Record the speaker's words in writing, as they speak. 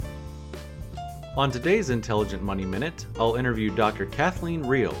On today's Intelligent Money Minute, I'll interview Dr. Kathleen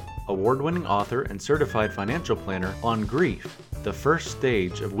Riehl, award-winning author and certified financial planner on grief, the first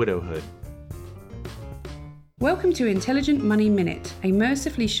stage of widowhood. Welcome to Intelligent Money Minute, a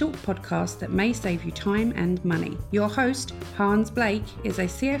mercifully short podcast that may save you time and money. Your host, Hans Blake, is a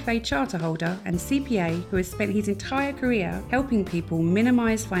CFA charter holder and CPA who has spent his entire career helping people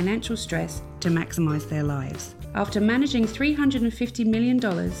minimize financial stress to maximize their lives. After managing $350 million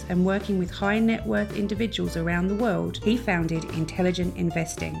and working with high net worth individuals around the world, he founded Intelligent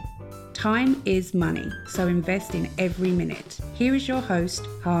Investing. Time is money, so invest in every minute. Here is your host,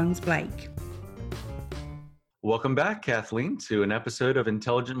 Hans Blake. Welcome back, Kathleen, to an episode of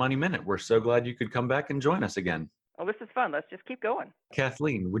Intelligent Money Minute. We're so glad you could come back and join us again. Oh, this is fun. Let's just keep going.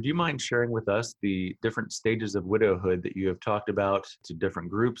 Kathleen, would you mind sharing with us the different stages of widowhood that you have talked about to different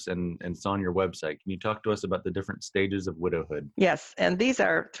groups and it's on your website? Can you talk to us about the different stages of widowhood? Yes, and these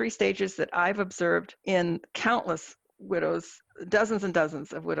are 3 stages that I've observed in countless widows, dozens and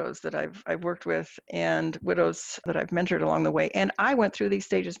dozens of widows that I've worked with and widows that I've mentored along the way. And I went through these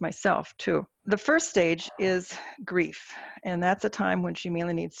stages myself too. The first stage is grief, and that's a time when she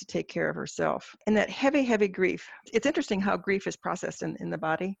mainly needs to take care of herself. And that heavy, heavy grief, it's interesting how grief is processed in the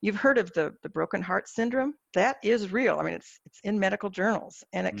body. You've heard of the broken heart syndrome. That is real. I mean, it's in medical journals,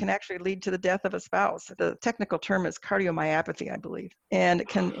 and it can actually lead to the death of a spouse. The technical term is cardiomyopathy, I believe. And it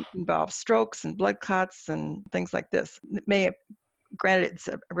can involve strokes and blood clots and things like this. Granted, it's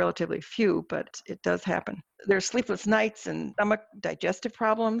a relatively few, but it does happen. There's sleepless nights and stomach digestive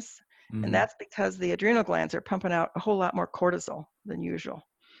problems. And that's because the adrenal glands are pumping out a whole lot more cortisol than usual.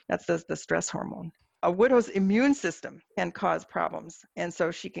 That's the stress hormone. A widow's immune system can cause problems. And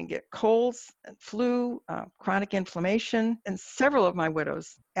so she can get colds and flu, chronic inflammation. And several of my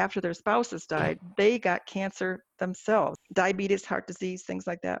widows, after their spouses died, they got cancer themselves, diabetes, heart disease, things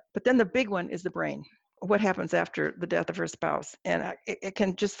like that. But then the big one is the brain. What happens after the death of her spouse. And it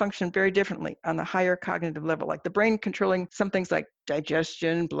can just function very differently on the higher cognitive level, like the brain controlling some things like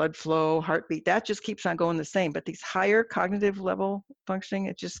digestion, blood flow, heartbeat, that just keeps on going the same. But these higher cognitive level functioning,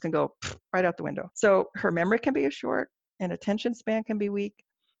 it just can go right out the window. So her memory can be short and attention span can be weak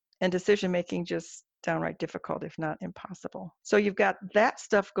and decision-making just downright difficult, if not impossible. So you've got that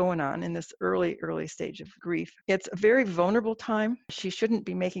stuff going on in this early stage of grief. It's a very vulnerable time. She shouldn't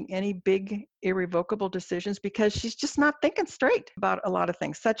be making any big, irrevocable decisions because she's just not thinking straight about a lot of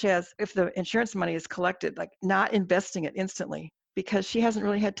things, such as if the insurance money is collected, like not investing it instantly because she hasn't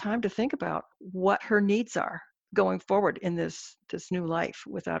really had time to think about what her needs are going forward in this new life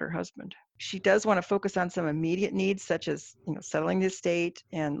without her husband. She does want to focus on some immediate needs, such as settling the estate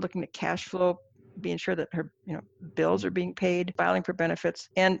and looking at cash flow, being sure that her bills are being paid, filing for benefits.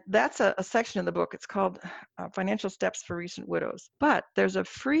 And that's a section in the book. It's called Financial Steps for Recent Widows. But there's a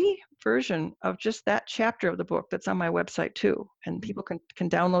free version of just that chapter of the book that's on my website too. And people can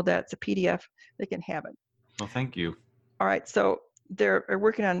download that. It's a PDF. They can have it. Well, thank you. All right. So they're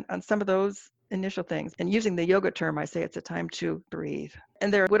working on some of those initial things. And using the yoga term, I say it's a time to breathe.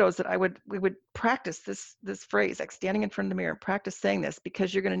 And there are widows that we would practice this phrase, like standing in front of the mirror and practice saying this,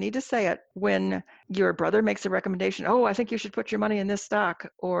 because you're going to need to say it when your brother makes a recommendation. Oh, I think you should put your money in this stock.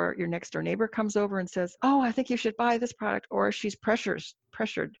 Or your next door neighbor comes over and says, oh, I think you should buy this product. Or she's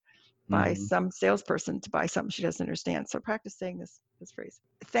pressured by some salesperson to buy something she doesn't understand. So practice saying this phrase.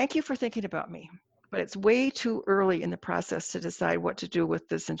 Thank you for thinking about me. But it's way too early in the process to decide what to do with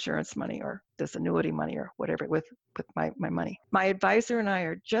this insurance money or this annuity money or whatever with my money. My advisor and I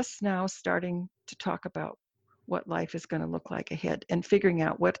are just now starting to talk about what life is going to look like ahead and figuring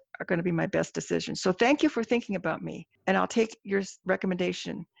out what are going to be my best decisions. So thank you for thinking about me. And I'll take your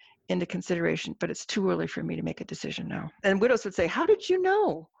recommendation into consideration, but it's too early for me to make a decision now. And widows would say, how did you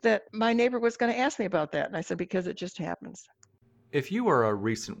know that my neighbor was going to ask me about that? And I said, because it just happens. If you are a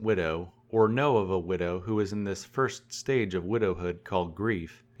recent widow or know of a widow who is in this first stage of widowhood called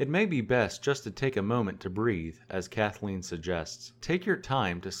grief, it may be best just to take a moment to breathe, as Kathleen suggests. Take your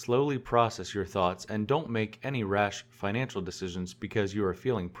time to slowly process your thoughts and don't make any rash financial decisions because you are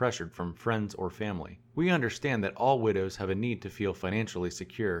feeling pressured from friends or family. We understand that all widows have a need to feel financially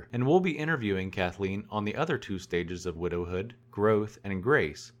secure, and we'll be interviewing Kathleen on the other 2 stages of widowhood, growth and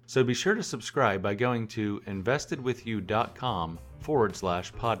grace. So be sure to subscribe by going to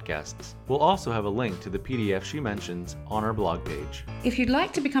investedwithyou.com/podcasts. We'll also have a link to the PDF she mentions on our blog page. If you'd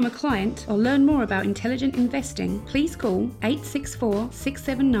like to become a client or learn more about intelligent investing, please call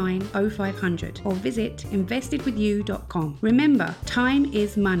 864-679-0500 or visit investedwithyou.com. Remember, time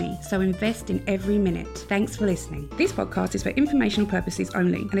is money, so invest in every minute. Thanks for listening. This podcast is for informational purposes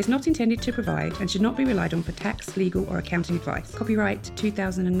only and is not intended to provide and should not be relied on for tax, legal, or accounting advice. Copyright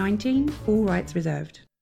 2019, all rights reserved.